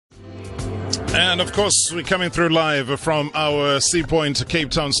And of course, we're coming through live from our Sea Point Cape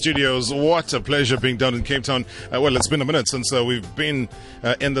Town studios. What a pleasure being down in Cape Town. Well, it's been a minute since we've been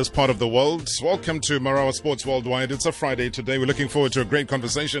in this part of the world. Welcome to Marawa Sports Worldwide. It's a Friday today. We're looking forward to a great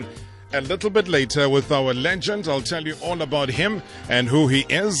conversation a little bit later with our legend. I'll tell you all about him and who he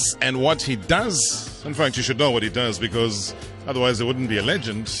is and what he does. In fact, you should know what he does, because otherwise it wouldn't be a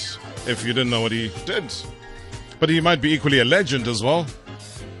legend if you didn't know what he did. But he might be equally a legend as well.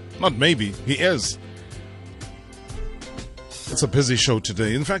 Not maybe, he is. It's a busy show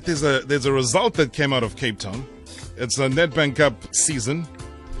today. In fact, there's a result that came out of Cape Town. It's a Nedbank Cup season,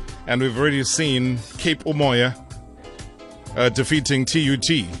 and we've already seen Cape Umoya defeating TUT.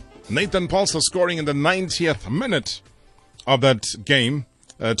 Nathan Paulser scoring in the 90th minute of that game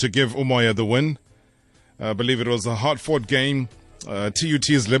to give Umoya the win. I believe it was a hard-fought game.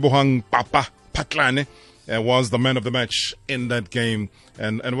 TUT's Lebohang Papa Patlane was the man of the match in that game.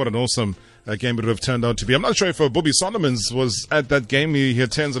 And what an awesome game it would have turned out to be. I'm not sure if Boebie Solomons was at that game. He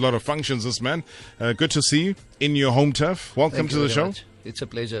attends a lot of functions, this man. Good to see you in your home turf. Welcome to the show. Much. It's a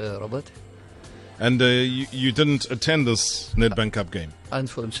pleasure, Robert. And you didn't attend this Nedbank Cup game?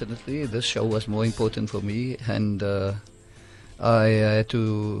 Unfortunately, this show was more important for me, and I had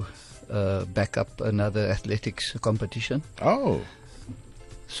to back up another athletics competition. Oh.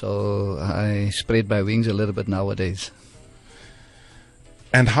 So I spread my wings a little bit nowadays.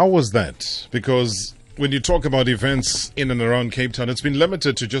 And how was that? Because when you talk about events in and around Cape Town, it's been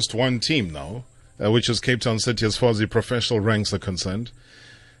limited to just one team now, which is Cape Town City as far as the professional ranks are concerned.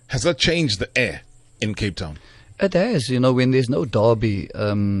 Has that changed the air in Cape Town? It has. You know, when there's no derby,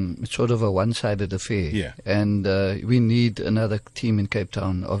 it's sort of a one-sided affair. Yeah. And we need another team in Cape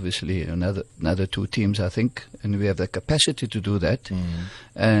Town, obviously, another two teams, I think. And we have the capacity to do that. Mm-hmm.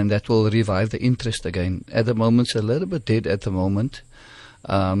 And that will revive the interest again. At the moment, it's a little bit dead at the moment.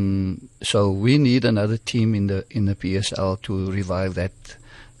 So we need another team in the PSL to revive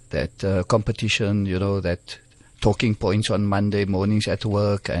that competition, you know, that talking points on Monday mornings at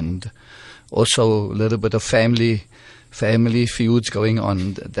work, and also a little bit of family feuds going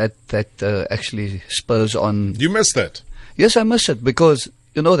on. That actually spurs on. You miss that? Yes, I miss it, because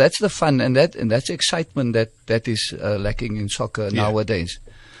you know that's the fun and that's excitement that is lacking in soccer nowadays,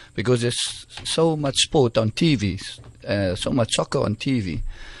 because there's so much sport on TV. So much soccer on TV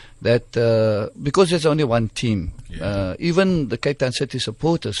that because there's only one team, even the Cape Town City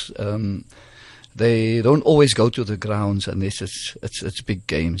supporters, they don't always go to the grounds unless it's big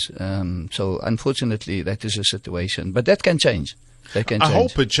games. So unfortunately, that is a situation, but that can change. I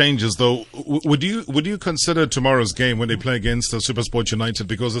hope it changes, though. Would you consider tomorrow's game when they play against SuperSport United,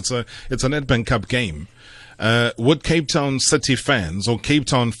 because it's a Nedbank Cup game? Would Cape Town City fans, or Cape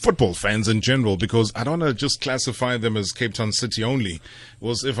Town football fans in general, because I don't want to just classify them as Cape Town City only,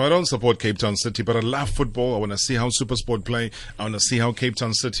 was if I don't support Cape Town City, but I love football, I want to see how SuperSport play, I want to see how Cape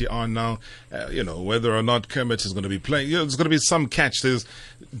Town City are now, whether or not Kermit is going to be playing, there's going to be some catch.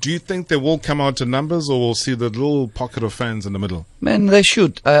 Do you think they will come out in numbers, or we'll see the little pocket of fans in the middle? Man, they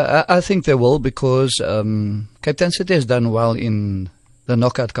should. I think they will, because Cape Town City has done well in the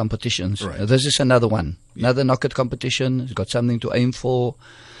knockout competitions. Right. This is another one, another knockout competition. It's got something to aim for,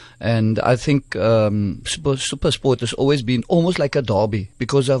 and I think SuperSport has always been almost like a derby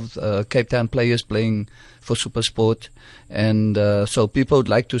because of Cape Town players playing for SuperSport, and so people would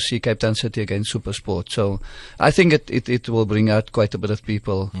like to see Cape Town City against SuperSport. So I think it will bring out quite a bit of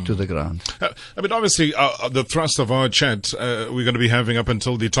people to the ground. I mean, obviously, the thrust of our chat we're going to be having up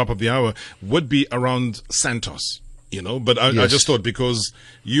until the top of the hour would be around Santos. But I just thought, because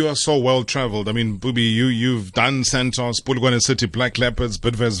you are so well traveled. I mean, Boebie, you've done Santos, Polokwane City Black Leopards,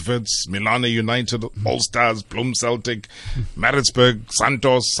 Bidvest Wits, Milana United, All Stars, Bloem Celtic, Maritzburg,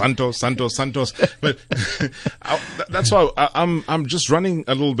 Santos. But that's why I'm just running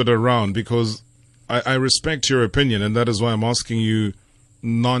a little bit around, because I respect your opinion, and that is why I'm asking you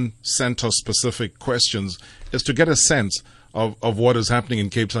non-Santos specific questions, is to get a sense of what is happening in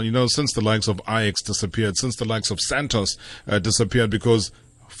Cape Town. Since the likes of Ajax disappeared, since the likes of Santos disappeared, because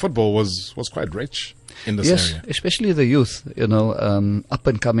football was quite rich in this area. Yes, especially the youth, up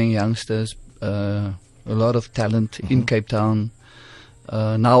and coming youngsters, a lot of talent in Cape Town.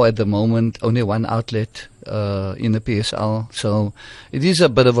 Now at the moment, only one outlet in the PSL. So it is a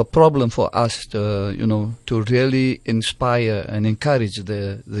bit of a problem for us to really inspire and encourage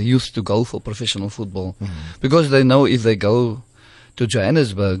the youth to go for professional football, because they know if they go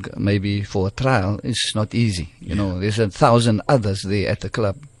Johannesburg maybe for a trial is not easy. You know, there's 1,000 others there at the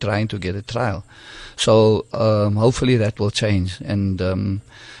club trying to get a trial. So hopefully that will change. And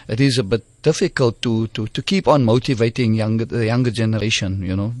it is a bit difficult to keep on motivating the younger generation,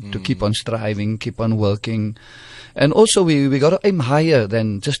 you know, to keep on striving, keep on working. And also we got to aim higher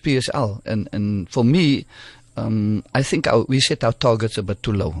than just PSL. And for me, I think we set our targets a bit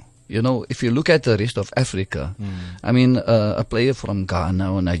too low. You know, if you look at the rest of Africa, I mean, a player from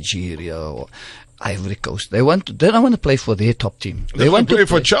Ghana or Nigeria or Ivory Coast, they don't want to play for their top team. They want to play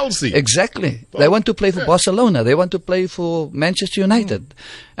for Chelsea. Exactly. They want to play for Barcelona. They want to play for Manchester United.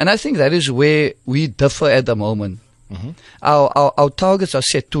 And I think that is where we differ at the moment. Our targets are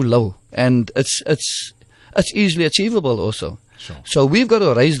set too low, and it's easily achievable also. Sure. So we've got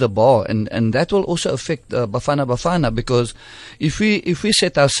to raise the bar, and that will also affect Bafana, because if we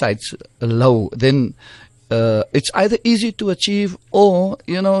set our sights low, then it's either easy to achieve, or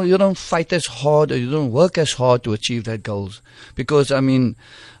you don't fight as hard, or you don't work as hard to achieve that goals. Because I mean,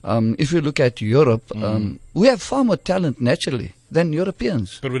 if you look at Europe, we have far more talent naturally than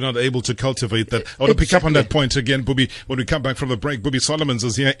Europeans. But we're not able to cultivate that. I want to pick up on that point again, Boebie, when we come back from the break. Boebie Solomons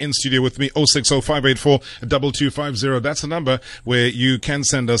is here in studio with me, 060-584-2250. That's the number where you can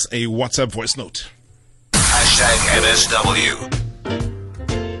send us a WhatsApp voice note. #NSW.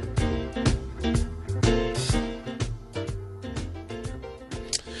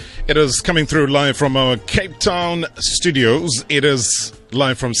 It is coming through live from our Cape Town studios. It is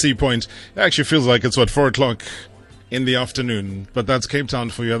live from Sea Point. It actually feels like it's 4 o'clock in the afternoon, but that's Cape Town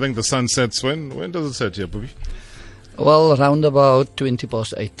for you. I think the sun sets when does it set here, Boebie? Well, around about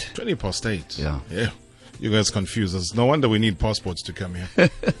 20:08. 20:08. Yeah. You guys confuse us. No wonder we need passports to come here.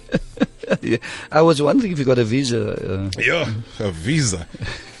 Yeah. I was wondering if you got a visa. Yeah, a visa.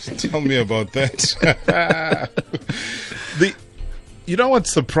 Tell me about that. You know what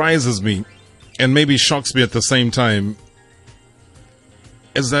surprises me, and maybe shocks me at the same time,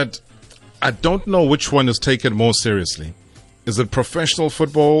 is that I don't know which one is taken more seriously. Is it professional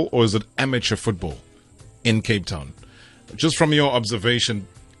football or is it amateur football in Cape Town? Just from your observation,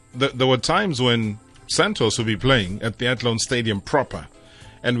 there were times when Santos would be playing at the Athlone Stadium proper,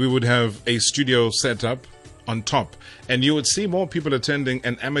 and we would have a studio set up on top, and you would see more people attending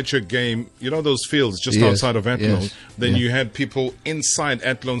an amateur game, you know, those fields just outside of Athlone, than you had people inside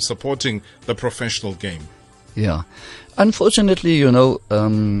Athlone supporting the professional game. Yeah. Unfortunately, you know,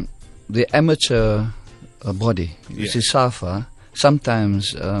 the amateur body, which is SAFA,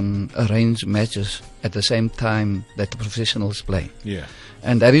 sometimes arrange matches at the same time that the professionals play. Yeah.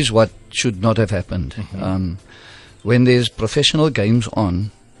 And that is what should not have happened. When there's professional games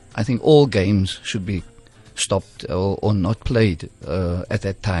on, I think all games should be stopped or not played at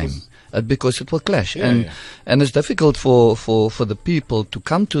that time. Because it will clash, and it's difficult for the people to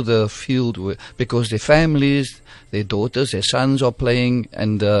come to the field because their families, their daughters, their sons are playing,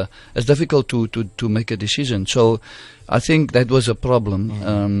 and it's difficult to make a decision. So I think that was a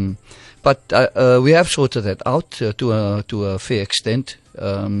problem. But we have sorted that out to a fair extent.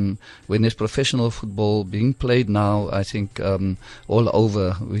 When there's professional football being played now, I think all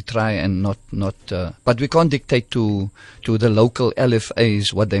over we try and not but we can't dictate to the local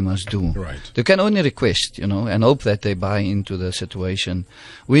LFAs what they must do. Right. They can only request, you know, and hope that they buy into the situation.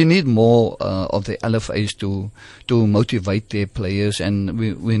 We need more of the LFAs to motivate their players, and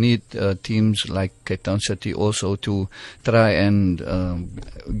we need teams like Cape Town City also to try and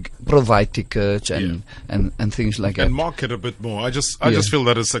provide tickets and things like that. And market a bit more. I just feel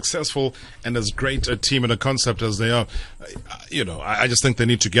that as successful and as great a team and a concept as they are, you know, I just think they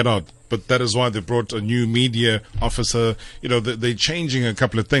need to get out. But that is why they brought a new media officer. You know, they're changing a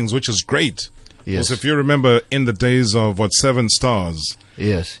couple of things, which is great. Yes. Because if you remember in the days of 7 Stars,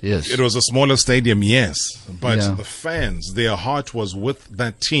 yes, it was a smaller stadium, yes, but the fans, their heart was with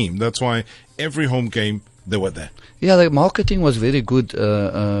that team. That's why every home game they were there. Yeah, the marketing was very good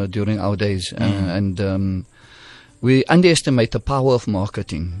during our days, and we underestimate the power of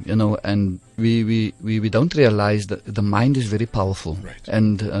marketing, you know, and we don't realize that the mind is very powerful. Right.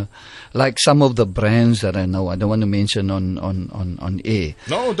 And like some of the brands that I know, I don't want to mention on air.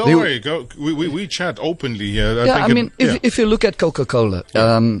 No, don't worry. Go. We chat openly here. If you look at Coca-Cola,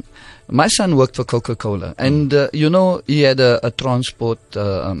 my son worked for Coca-Cola, and you know, he had a transport,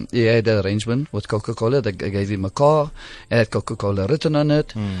 he had an arrangement with Coca-Cola. They gave him a car, it had Coca-Cola written on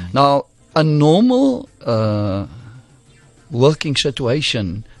it. Now, a normal working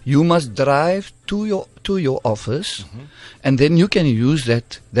situation, you must drive to your office, and then you can use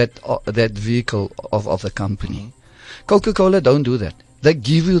that vehicle of the company. Coca-Cola don't do that. They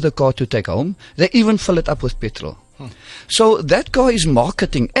give you the car to take home. They even fill it up with petrol. So that car is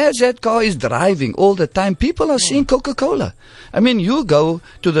marketing. As that car is driving all the time, people are seeing Coca-Cola. I mean, you go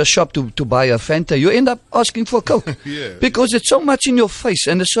to the shop to buy a Fanta, you end up asking for Coke. Because it's so much in your face,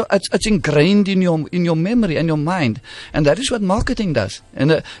 and it's ingrained in your memory and your mind. And that is what marketing does.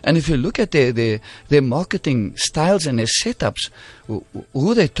 And if you look at their marketing styles and their setups,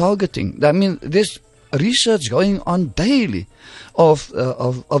 who they're targeting, I mean, there's research going on daily of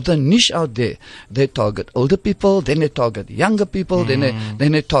the niche out there. They target older people, then they target younger people, then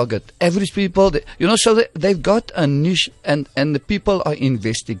they target average people. So they've got a niche, and the people are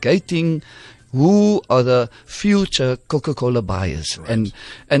investigating who are the future Coca-Cola buyers. Right.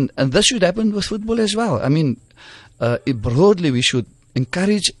 And this should happen with football as well. I mean, broadly we should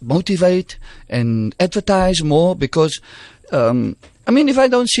encourage, motivate, and advertise more, because I mean, if I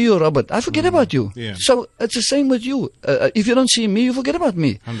don't see you, Robert, I forget about you. Yeah. So it's the same with you. If you don't see me, you forget about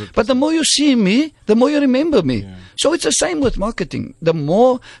me. 100%. But the more you see me, the more you remember me. Yeah. So it's the same with marketing. The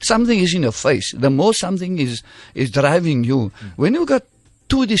more something is in your face, the more something is driving you. When you've got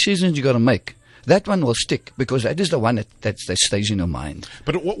two decisions you got to make, that one will stick, because that is the one that stays in your mind.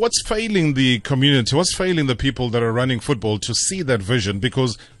 But what's failing the community? What's failing the people that are running football to see that vision?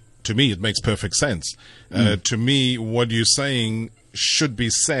 Because to me, it makes perfect sense. To me, what you're saying should be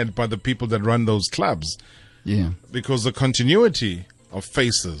said by the people that run those clubs. Yeah. Because the continuity of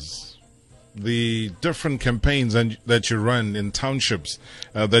faces, the different campaigns that you run in townships,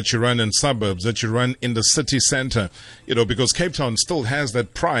 that you run in suburbs, that you run in the city center, because Cape Town still has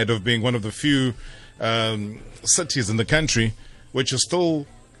that pride of being one of the few cities in the country which is still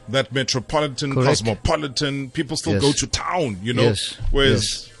that metropolitan, Correct. cosmopolitan. People still Yes. go to town, Yes.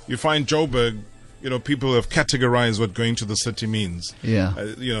 Whereas you find Joburg, people have categorized what going to the city means. Yeah.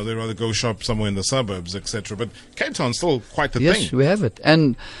 They rather go shop somewhere in the suburbs, etc. But Cape Town's still quite the Yes, thing. we have it.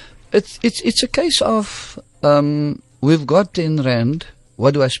 And it's a case of we've got 10 rand.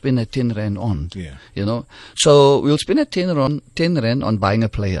 What do I spend a 10 rand on? Yeah. So we'll spend a 10 rand on buying a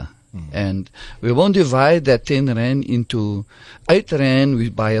player. And we won't divide that 10 rand into 8 rand we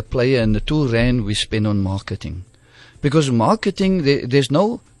buy a player, and the 2 rand we spend on marketing. Because marketing, there's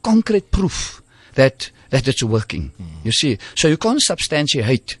no concrete proof that it's working. You see, so you can't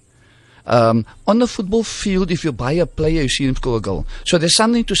substantiate. On the football field, if you buy a player, you see him score a goal. So there's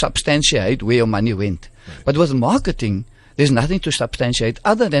something to substantiate where your money went. Right. But with marketing, there's nothing to substantiate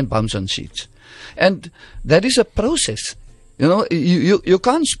other than bums on seats. And that is a process. You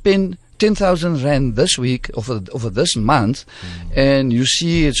can't spend 10,000 rand this week over this month, and you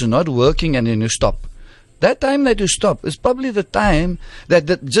see it's not working, and then you stop. That time that you stop is probably the time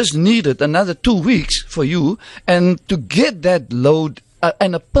that just needed another 2 weeks for you, and to get that load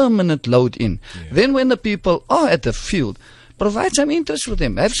and a permanent load in. Yeah. Then when the people are at the field, provide some interest for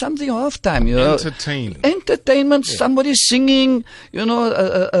them. Have something half-time, Entertainment, yeah. Somebody singing,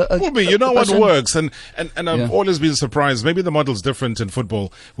 what works. And I've always been surprised. Maybe the model's different in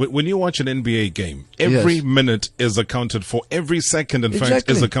football. When you watch an NBA game, every minute is accounted for. Every second, in fact,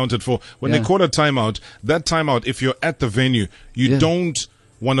 is accounted for. When they call a timeout, that timeout, if you're at the venue, you don't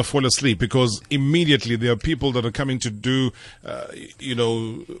want to fall asleep, because immediately there are people that are coming to do,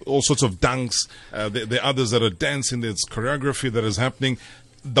 all sorts of dunks. There are others that are dancing. There's choreography that is happening.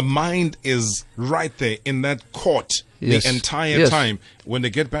 The mind is right there in that court the entire time. When they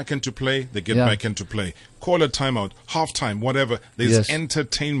get back into play, they get back into play. Call a timeout, halftime, whatever. There's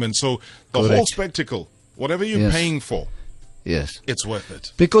entertainment. So the whole spectacle, whatever you're paying for, it's worth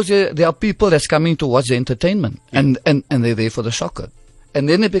it. Because there are people that's coming to watch the entertainment, and they're there for the soccer. And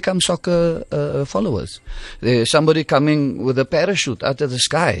then they become soccer followers. There's somebody coming with a parachute out of the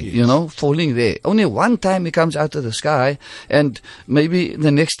sky, falling there. Only one time he comes out of the sky, and maybe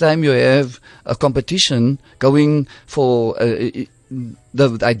the next time you have a competition going for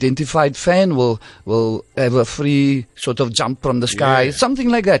the identified fan will have a free sort of jump from the sky, something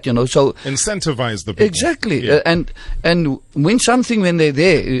like that, So incentivize the people. Exactly, and when they're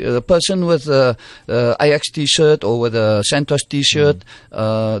there, a person with a Ajax T-shirt or with a Santos T-shirt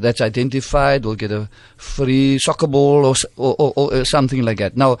that's identified will get a free soccer ball or something like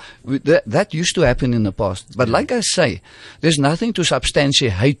that. Now that used to happen in the past, but like I say, there's nothing to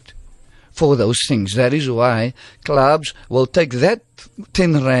substantiate for those things. That is why clubs will take that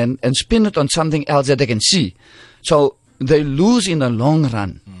 10 rand and spend it on something else that they can see. So they lose in the long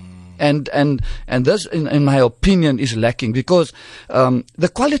run. And this, in my opinion, is lacking, because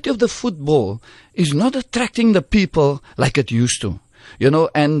the quality of the football is not attracting the people like it used to.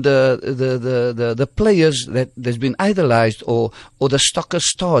 and the players that's been idolized or the soccer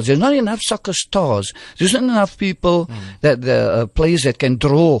stars. There's not enough soccer stars. There's not enough people that the players that can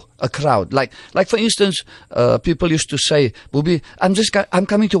draw a crowd. Like for instance, people used to say, Boebie, I'm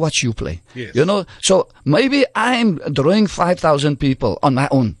coming to watch you play. Yes. So maybe I'm drawing 5,000 people on my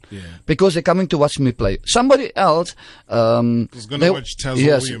own because they're coming to watch me play. Somebody else is going to watch Tazza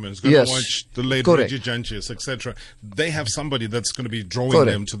Williams, going to watch the late Correct. Reggie Janches, etc. They have somebody that's going to be drawing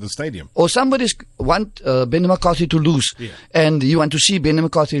them to the stadium. Or somebody's want Benny McCarthy to lose, and you want to see Benny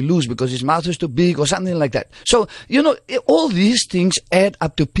McCarthy lose because his mouth is too big or something like that. So, all these things add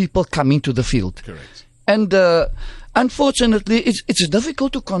up to people coming to the field. Correct. And unfortunately, it's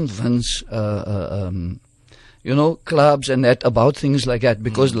difficult to convince clubs and that about things like that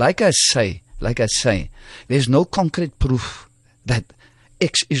because, like I say, there's no concrete proof that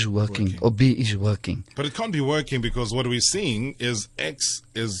X is working or B is working. But it can't be working because what we're seeing is X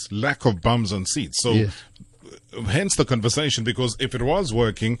is lack of bums on seats. So hence the conversation, because if it was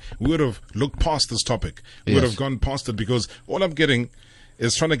working, we would have looked past this topic. We would have gone past it, because all I'm getting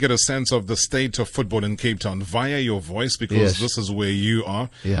is trying to get a sense of the state of football in Cape Town via your voice, because this is where you are.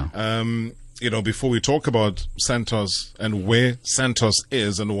 Before we talk about Santos and where Santos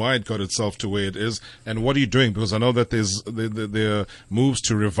is and why it got itself to where it is, and what are you doing? Because I know that there are moves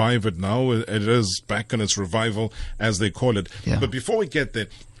to revive it now. It is back on its revival, as they call it. But before we get there,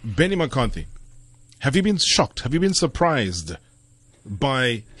 Benny McCarthy, have you been shocked? Have you been surprised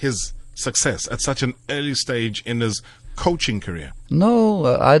by his success at such an early stage in his coaching career?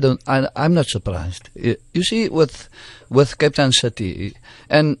 No, I don't. I'm not surprised. You see, with Cape Town City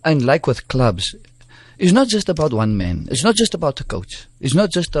and like with clubs, it's not just about one man. It's not just about the coach. It's not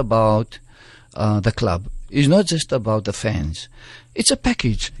just about the club. It's not just about the fans. It's a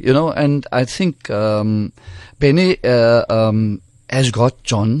package, And I think Benny has got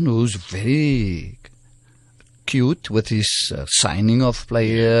John, who's very cute with his signing of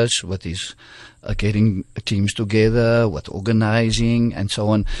players, with his getting teams together, with organizing and so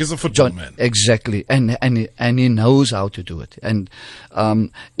on. He's a football man. Exactly. And he knows how to do it. And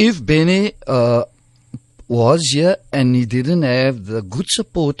if Benny was here and he didn't have the good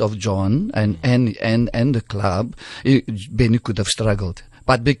support of John and the club, Benny could have struggled.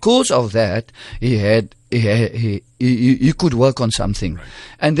 But because of that, he could work on something. Right.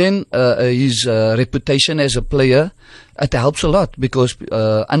 And then his reputation as a player, it helps a lot, because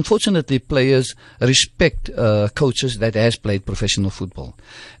unfortunately players respect coaches that has played professional football.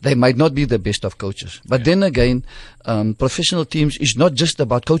 They might not be the best of coaches, but then again, professional teams is not just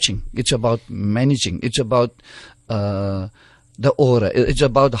about coaching. It's about managing. It's about the aura. It's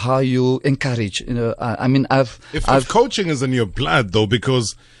about how you encourage. If coaching is in your blood, though,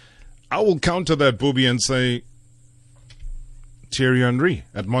 because I will counter that, Boebie, and say Thierry Henry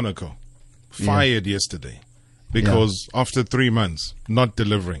at Monaco fired yesterday because after 3 months not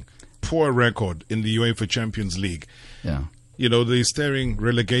delivering, poor record in the UEFA Champions League. They're staring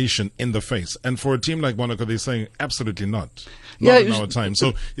relegation in the face, and for a team like Monaco, they're saying absolutely not in our time.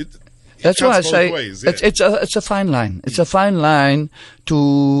 So that's why I say it's a fine line. It's a fine line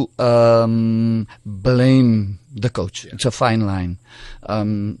to blame the coach. It's a fine line.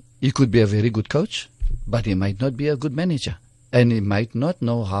 He could be a very good coach, but he might not be a good manager, and he might not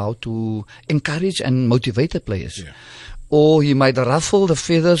know how to encourage and motivate the players. Or he might ruffle the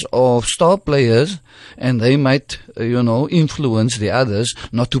feathers of star players, and they might, influence the others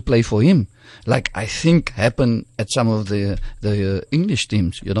not to play for him, like I think happened at some of the English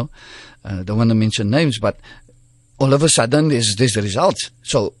teams. Don't want to mention names, but all of a sudden there's the results.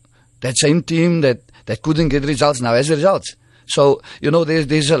 So that same team that couldn't get results now has the results. So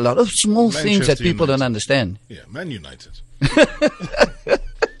there's a lot of small things that people don't understand. Man United.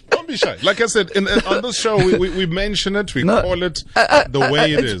 Don't be shy. Like I said, on this show, we mention it, we call it the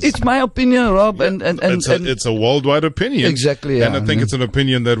way it is. It's my opinion, Rob, and it's a worldwide opinion. Exactly, and I think it's an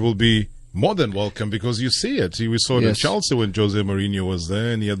opinion that will be more than welcome, because you see it. We saw it at Chelsea when Jose Mourinho was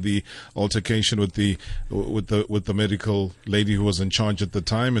there, and he had the altercation with the medical lady who was in charge at the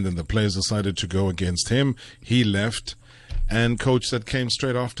time, and then the players decided to go against him. He left. And coach that came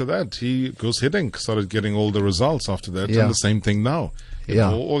straight after that, he goes hitting, started getting all the results after that, and the same thing now.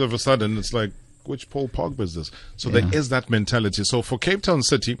 All of a sudden, it's like, which Paul Pogba is this? So there is that mentality. So for Cape Town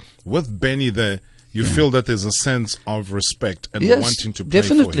City, with Benny there, you feel that there's a sense of respect and wanting to play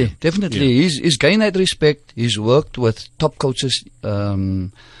for him. Definitely. He's gained that respect. He's worked with top coaches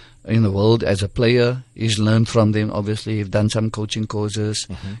in the world as a player. He's learned from them, obviously. He's done some coaching courses.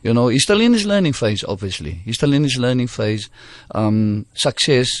 He's still in his learning phase, obviously. He's still in his learning phase.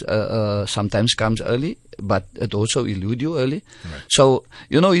 Success sometimes comes early, but it also elude you early. Right. So,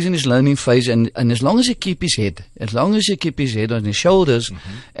 he's in his learning phase, and as long as he keep his head on his shoulders,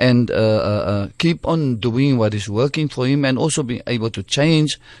 and keep on doing what is working for him, and also being able to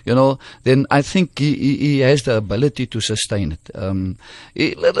change, then I think he has the ability to sustain it.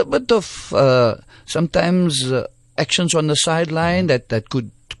 A little bit of sometimes actions on the sideline that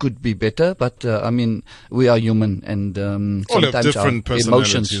could be better, but we are human, and sometimes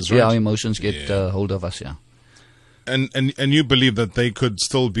our emotions get hold of us. Yeah. And you believe that they could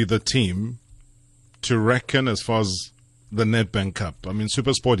still be the team to reckon as far as the Nedbank Cup? I mean,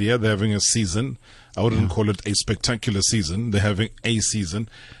 SuperSport, they're having a season. I wouldn't call it a spectacular season. They're having a season.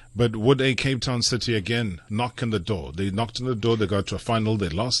 But would a Cape Town City again knock on the door? They knocked on the door, they got to a final, they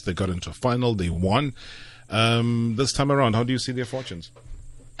lost, they got into a final, they won. This time around, how do you see their fortunes?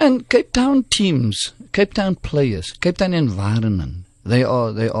 And Cape Town teams, Cape Town players, Cape Town environment, they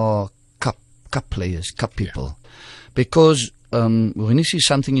are cup players, cup people. Because when you see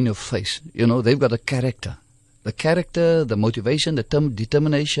something in your face, they've got a character. The character, the motivation, the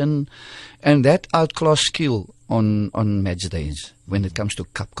determination, and that outclass skill on match days when it comes to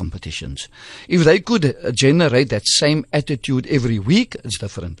cup competitions. If they could generate that same attitude every week, it's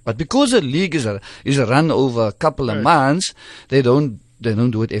different. But because the league is a run over a couple of months, they don't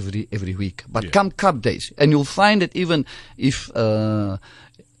do it every week. But come cup days, and you'll find that even if the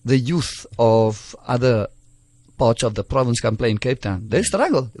youth of other parts of the province can play in Cape Town, they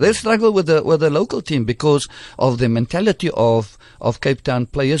struggle. They struggle with the local team because of the mentality of Cape Town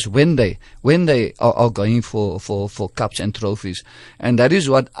players when they are going for cups and trophies, and that is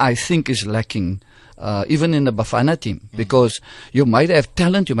what I think is lacking. Even in the Bafana team, because you might have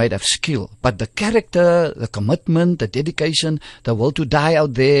talent, you might have skill, but the character, the commitment, the dedication, the will to die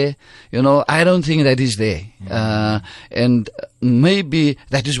out there, I don't think that is there. And maybe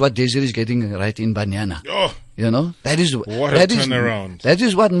that is what Desiree is getting right in Banyana. Oh, that is what a turnaround. That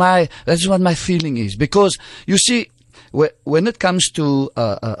is what my feeling is, because you see, when it comes to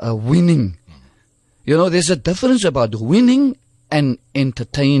winning, there's a difference about winning and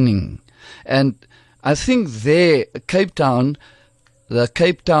entertaining, and I think the Cape Town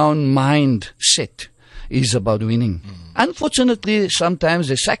mindset is about winning. Unfortunately, sometimes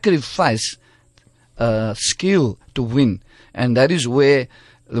they sacrifice skill to win. And that is where,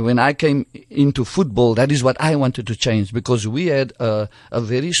 when I came into football, that is what I wanted to change, because we had a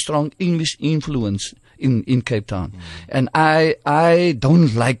very strong English influence in Cape Town. And I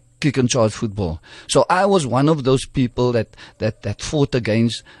don't like kick and charge football. So I was one of those people that fought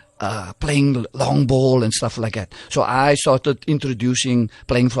against playing long ball and stuff like that. So I started introducing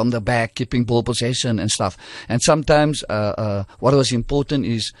playing from the back, keeping ball possession and stuff. And sometimes what was important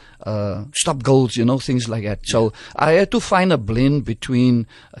is stop goals, things like that. So I had to find a blend between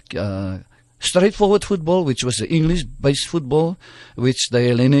straightforward football, which was the English-based football, which the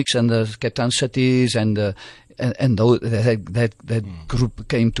Hellenics and the Cape Town Cities and that group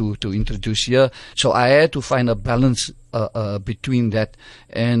came to introduce here. So I had to find a balance between that,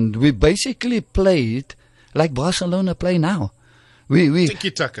 and we basically played like Barcelona play now. We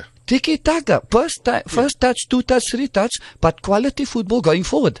tiki-taka. Tiki-taka. First touch, two touch, three touch, but quality football going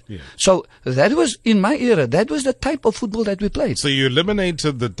forward. Yeah. So that was, in my era, that was the type of football that we played. So you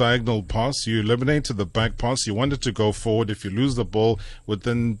eliminated the diagonal pass, you eliminated the back pass, you wanted to go forward. If you lose the ball,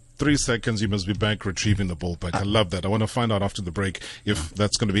 within 3 seconds, you must be back retrieving the ball back. I love that. I want to find out after the break if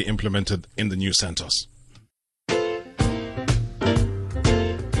that's going to be implemented in the new Santos.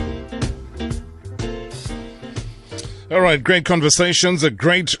 All right, great conversations,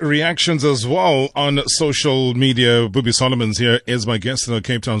 great reactions as well on social media. Boebie Solomons here is my guest in the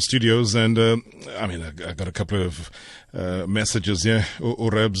Cape Town studios, and I got a couple of messages here.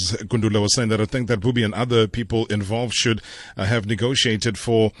 Urebs Gundula was saying that I think that Boebie and other people involved should have negotiated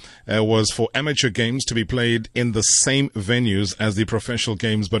for amateur games to be played in the same venues as the professional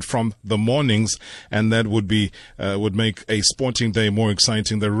games, but from the mornings, and that would make a sporting day more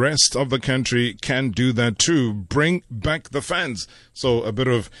exciting. The rest of the country can do that too. Bring back the fans. So a bit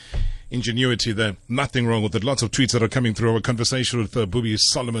of ingenuity there. Nothing wrong with it. Lots of tweets that are coming through. Our conversation with Boebie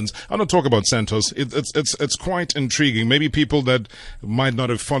Solomons. I don't talk about Santos. It's quite intriguing. Maybe people that might not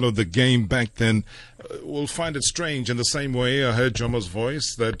have followed the game back then will find it strange. In the same way, I heard Jomo's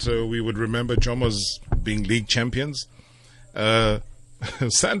voice that we would remember Jomo's being league champions.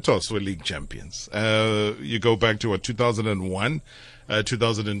 Santos were league champions. You go back to 2001,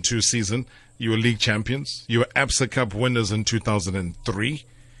 2002 season. You were league champions. You were ABSA Cup winners in 2003.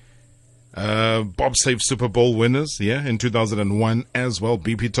 Bob Safe Super Bowl winners, in 2001 as well.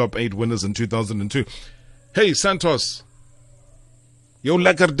 BP Top 8 winners in 2002. Hey, Santos. Yo,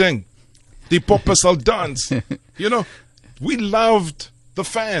 lekker ding. the Boebie Solomons dance. You know, we loved the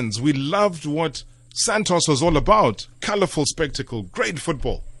fans. We loved what Santos was all about. Colorful spectacle, great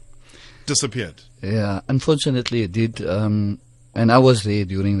football. Disappeared. Yeah, unfortunately it did. And I was there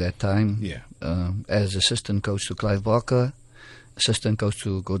during that time. Yeah. As assistant coach to Clive Barker, assistant coach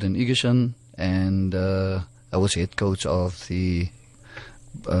to Gordon Igerson, and I was head coach of the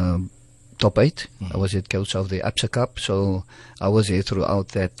top 8. I was head coach of the Absa Cup, so I was here throughout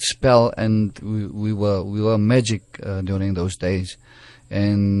that spell, and we were magic during those days.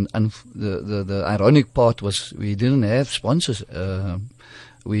 And the ironic part was we didn't have sponsors.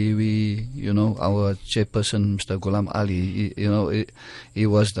 We you know, our chairperson, Mr. Ghulam Ali, he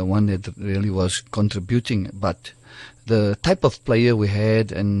was the one that really was contributing. But the type of player we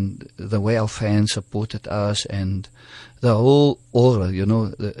had and the way our fans supported us and the whole aura,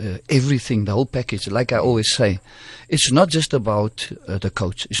 everything, the whole package, like I always say, it's not just about the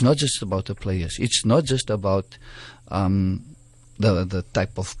coach. It's not just about the players. It's not just about the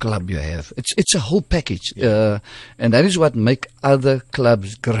type of club you have. It's a whole package, and that is what make other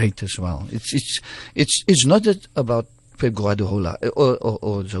clubs great as well. It's not just about Pep Guardiola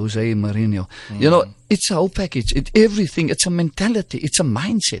or Jose Mourinho. It's a whole package. Everything. It's a mentality. It's a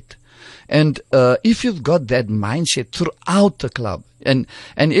mindset. And if you've got that mindset throughout the club, and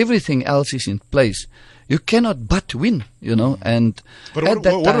everything else is in place, you cannot but win, And but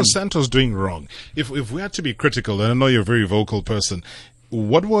what was Santos doing wrong? If we had to be critical, and I know you're a very vocal person,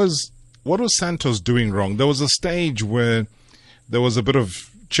 what was Santos doing wrong? There was a stage where there was a bit of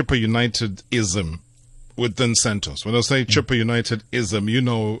Chipper United-ism within Santos. When I say Chipper United-ism, you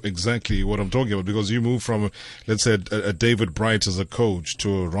know exactly what I'm talking about, because you moved from, let's say, a David Bright as a coach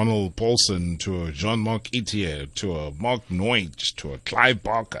to a Ronald Paulson to a Jean-Marc Etier to a Mark Noich to a Clive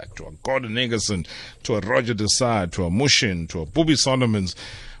Barker to a Gordon Igerson to a Roger Desai to a Mushin to a Boebie Solomons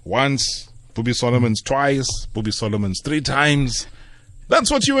once, Boebie Solomons twice, Boebie Solomons 3 times.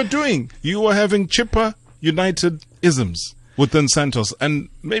 That's what you were doing. You were having Chipper United-isms within Santos, and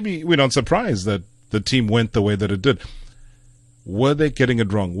maybe we're not surprised that the team went the way that it did. Were they getting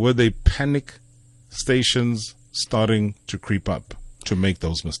it wrong? Were they panic stations starting to creep up to make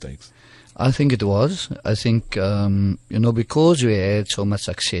those mistakes? I think it was. I think, because we had so much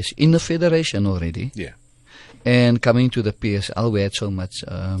success in the federation already. Yeah. And coming to the PSL, we had so much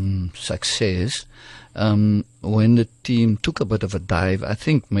success. When the team took a bit of a dive, I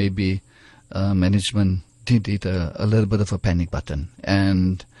think maybe management did hit a little bit of a panic button.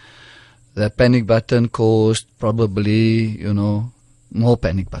 And that panic button caused probably, more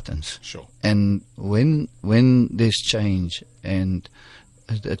panic buttons. Sure. And when there's change and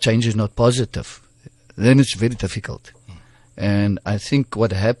the change is not positive, then it's very difficult. And I think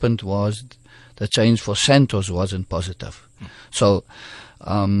what happened was the change for Santos wasn't positive. So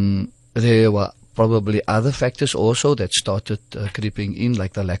there were probably other factors also that started creeping in,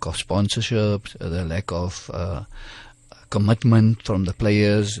 like the lack of sponsorships, the lack of commitment from the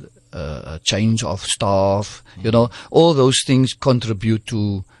players, a change of staff, all those things contribute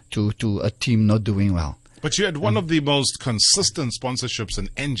to a team not doing well. But you had one of the most consistent sponsorships in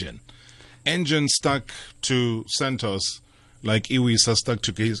Engine. Engine stuck to Santos like Iwisa stuck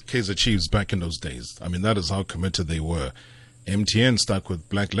to Kaizer Chiefs back in those days. I mean, that is how committed they were. MTN stuck with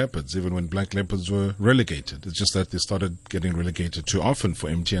Black Leopards even when Black Leopards were relegated. It's just that they started getting relegated too often for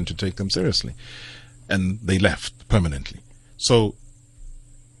MTN to take them seriously. And they left permanently. So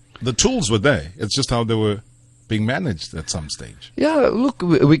the tools were there. It's just how they were being managed at some stage. Yeah, look,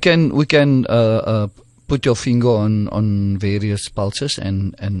 we can put your finger on various pulses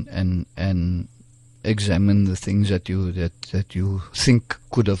and examine the things that you think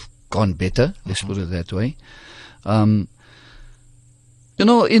could have gone better. Let's put it that way. In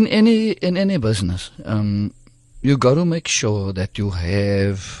any business, you got to make sure that you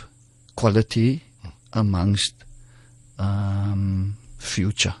have quality amongst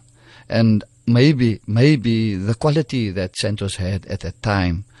future. And maybe the quality that Santos had at that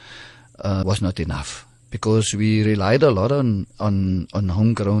time was not enough, because we relied a lot on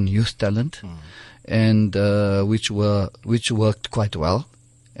homegrown youth talent, and which worked quite well,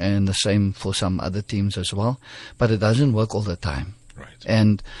 and the same for some other teams as well. But it doesn't work all the time. Right.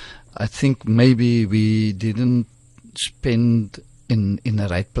 And I think maybe we didn't spend in the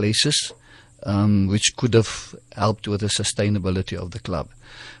right places, which could have helped with the sustainability of the club.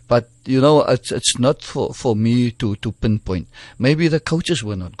 But, it's not for me to pinpoint. Maybe the coaches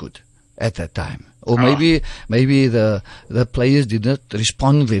were not good at that time. Or maybe the players did not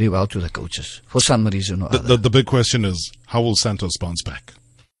respond very well to the coaches for some reason or other. The big question is, how will Santos bounce back?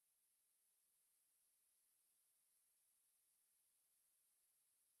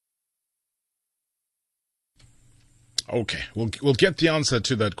 Okay, we'll get the answer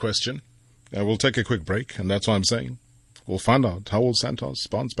to that question. We'll take a quick break, and that's what I'm saying. We'll find out how will Santos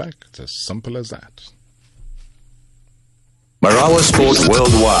bounce back. It's as simple as that. Marawa Sport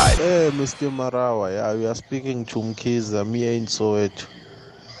Worldwide. Hey, Mr. Marawa, yeah, we are speaking to Mkiza, me in Soweto.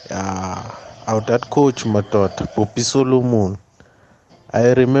 Yeah, out that coach, my daughter, Boebie Solomons.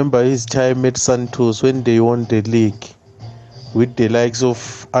 I remember his time at Santos when they won the league with the likes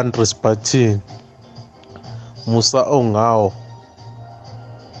of Andres Patin, Musa Ongao.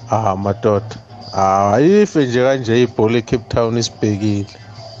 My daughter. If nje ibhola Cape Town isibhekile.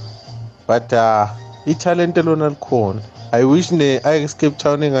 But italent lona likhona. I wish ne-Ajax Cape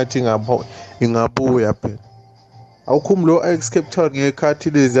Town engathi ingabuya phela. Awukhumbulo Ajax Cape Town ngekhathi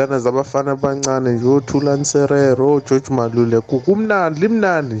leziyana zabafana abancane nje oThulan Serero, George Malule. Kumnandi,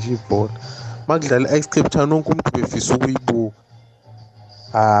 limnandi nje ibhola. Makudlala Ajax Cape Town wonke umuntu befisa ukuyibuka.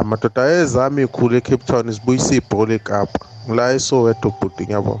 Madoda ezami ikhulu eCape Town isibuyisa ibhola eKapa. Ngila eSoweto bhuti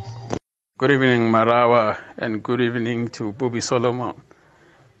ngiyabona. Good evening, Marawa, and good evening to Boebie Solomons.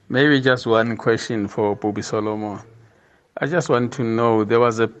 Maybe just one question for Boebie Solomons. I just want to know, there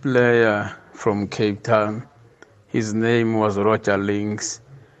was a player from Cape Town. His name was Roger Links.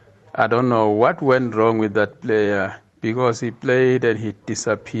 I don't know what went wrong with that player because he played and he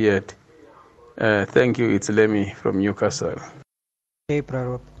disappeared. Thank you. It's Lemmy from Newcastle. Hey,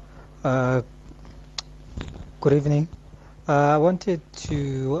 Prarop. Good evening. I wanted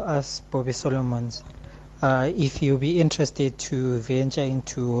to ask Boebie Solomons if you'll be interested to venture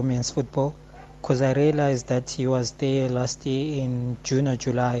into women's football, because I realized that he was there last year in June or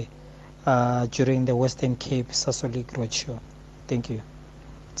July during the Western Cape Sasol League Roadshow. Thank you.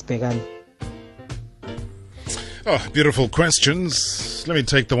 It's Began. Oh, beautiful questions. Let me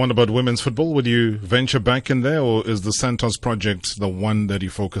take the one about women's football. Would you venture back in there, or is the Santos project the one that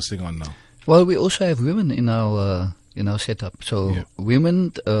you're focusing on now? Well, we also have women in our setup. So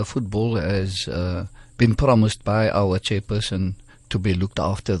women football has been promised by our chairperson to be looked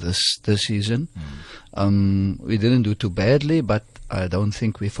after this season. We didn't do too badly, but I don't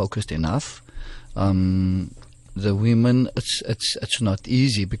think we focused enough. The women, it's not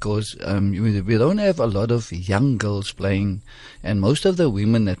easy because we don't have a lot of young girls playing, and most of the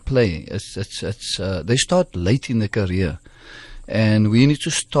women that play, they start late in their career. And we need to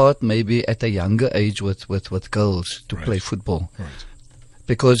start maybe at a younger age with girls to play football,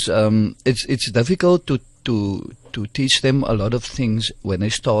 because it's difficult to teach them a lot of things when they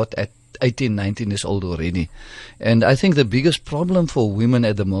start at 18, 19 years old already. And I think the biggest problem for women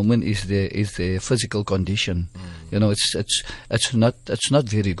at the moment is their physical condition. You know, it's not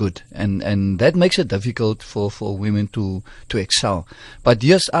very good, and that makes it difficult for women to excel. But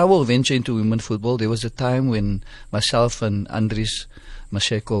yes, I will venture into women football. There was a time when myself and Andries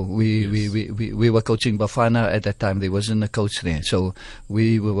Masheko, we were coaching Bafana at that time. There wasn't a coach there, so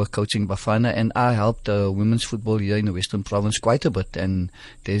we were coaching Bafana, and I helped women's football here in the Western Province quite a bit. And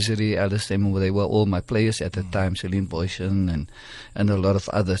Desiree, Alice, they were all my players at the time, Celine Boyson and a lot of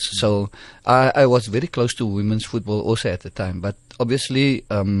others. So I was very close to women's football also at the time. But obviously,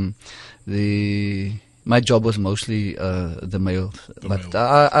 my job was mostly the male.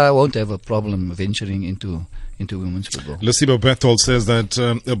 I won't have a problem venturing into women's football. Lucibo Bethel says that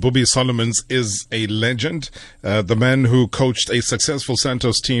Boebie Solomons is a legend, the man who coached a successful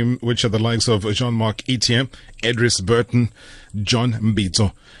Santos team, which are the likes of Jean-Marc Etienne, Edris Burton, John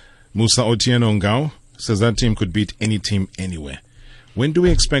Mbito. Musa Otieno Ngao says that team could beat any team anywhere. When do we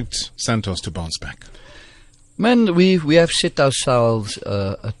expect Santos to bounce back? Man, we have set ourselves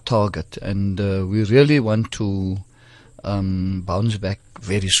a target, and we really want to bounce back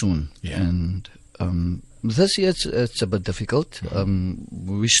very soon. Yeah. And this year it's a bit difficult.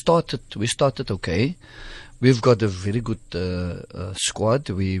 We started okay. We've got a very good squad.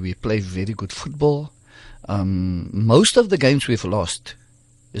 We play very good football. Most of the games we've lost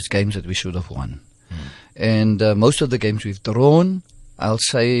is games that we should have won, and most of the games we've drawn, I'll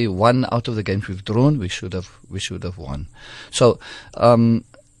say 1 out of the games we've drawn, we should have won. So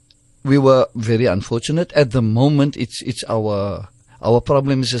we were very unfortunate. At the moment, it's our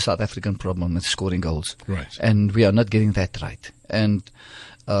problem is a South African problem. It's scoring goals, right? And we are not getting that right. And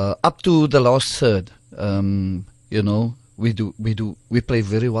up to the last third, we play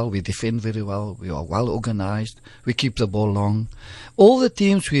very well. We defend very well. We are well organized. We keep the ball long. All the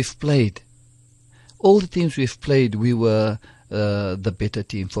teams we've played, we were the better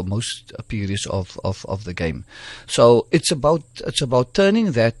team for most periods of the game. So it's about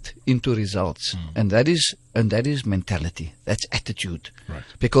turning that into results, and that is mentality. That's attitude. Right.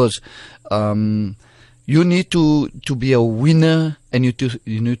 Because you need to be a winner, and you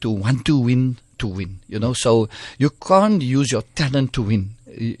need to want to win to win. So you can't use your talent to win.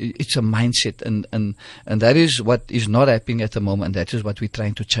 It's a mindset, and that is what is not happening at the moment. That is what we're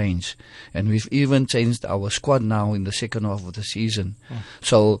trying to change, and we've even changed our squad now in the second half of the season.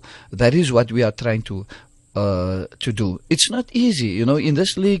 So that is what we are trying to do. It's not easy, in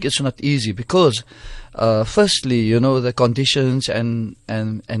this league. It's not easy because, firstly, the conditions and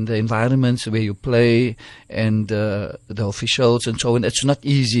the environments where you play and the officials and so on. It's not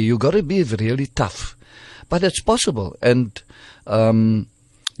easy. You got to be really tough, but it's possible. And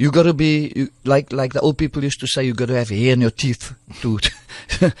you got to be like the old people used to say. You got to have hair in your teeth to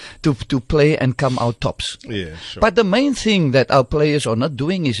to play and come out tops. Yeah, sure. But the main thing that our players are not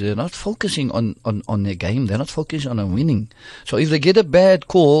doing is they're not focusing on their game. They're not focusing on winning. So if they get a bad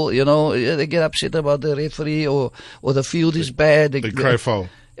call, they get upset about the referee or the field is bad. They cry foul.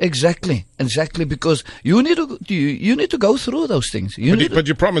 Exactly, because you need to go through those things. But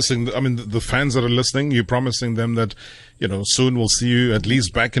you're promising. I mean, the fans that are listening, you're promising them that soon we'll see you at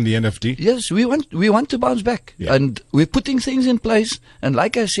least back in the NFD. Yes, we want to bounce back, and we're putting things in place. And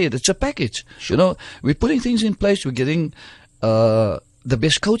like I said, it's a package. Sure. We're putting things in place. We're getting the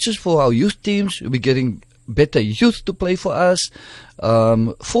best coaches for our youth teams. We're getting better youth to play for us.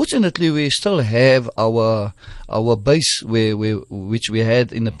 Fortunately, we still have our base which we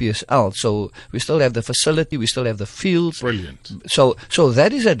had in the PSL. So we still have the facility, we still have the fields. Brilliant. So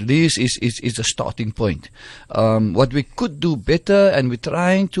that is at least is a starting point. What we could do better, and we're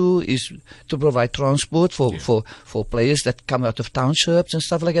trying to, is to provide transport for players that come out of townships and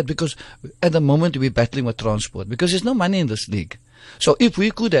stuff like that. Because at the moment we're battling with transport because there's no money in this league. So if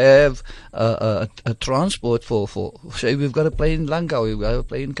we could have a transport for say we've got to play in Lanka, we've got to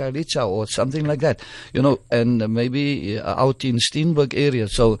play in Kailicha or something like that, and maybe out in Steenberg area.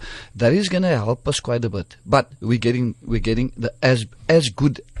 So that is going to help us quite a bit. But we're getting as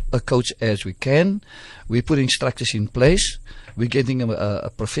good a coach as we can. We're putting structures in place. We're getting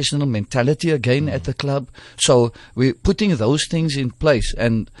a professional mentality again at the club. So we're putting those things in place.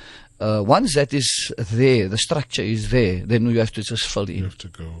 And once that is there, the structure is there, then you have to just fill in. You have to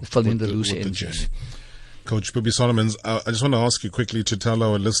go fill in the loose ends. Coach Boebie Solomons, I just want to ask you quickly to tell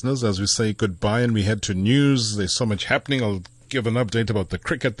our listeners as we say goodbye and we head to news. There's so much happening. I'll give an update about the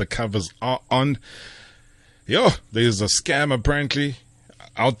cricket. The covers are on. There's a scam apparently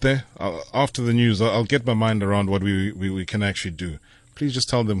out there. After the news, I'll get my mind around what we can actually do. Please just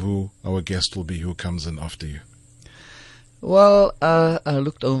tell them who our guest will be, who comes in after you. Well, I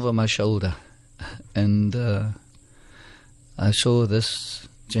looked over my shoulder and I saw this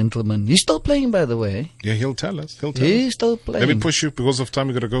gentleman. He's still playing, by the way. Yeah, he'll tell us. He's still playing. Let me push you because of time.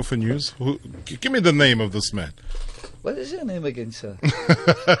 We've got to go for news. Give me the name of this man. What is your name again, sir?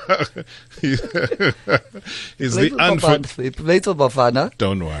 He's the unfit. Little Bafana.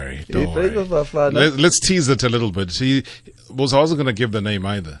 Don't worry. Don't worry. Bafana. Let's tease it a little bit. I wasn't going to give the name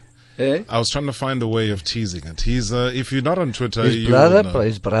either. Eh? I was trying to find a way of teasing it. He's if you're not on Twitter,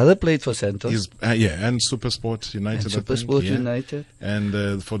 his brother played for Santos. And SuperSport United. And SuperSport United.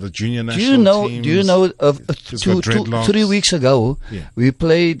 And for the junior national teams. Do you know? 3 weeks ago, we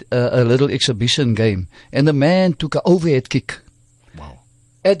played a little exhibition game, and the man took an overhead kick. Wow!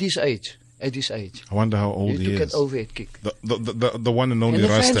 At his age. I wonder how old he is. He took an overhead kick. The one and only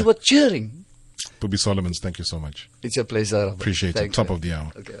Rasta. And the fans were cheering. Boebie Solomons, thank you so much. It's a pleasure. Appreciate it. Top of the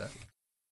hour. Okay.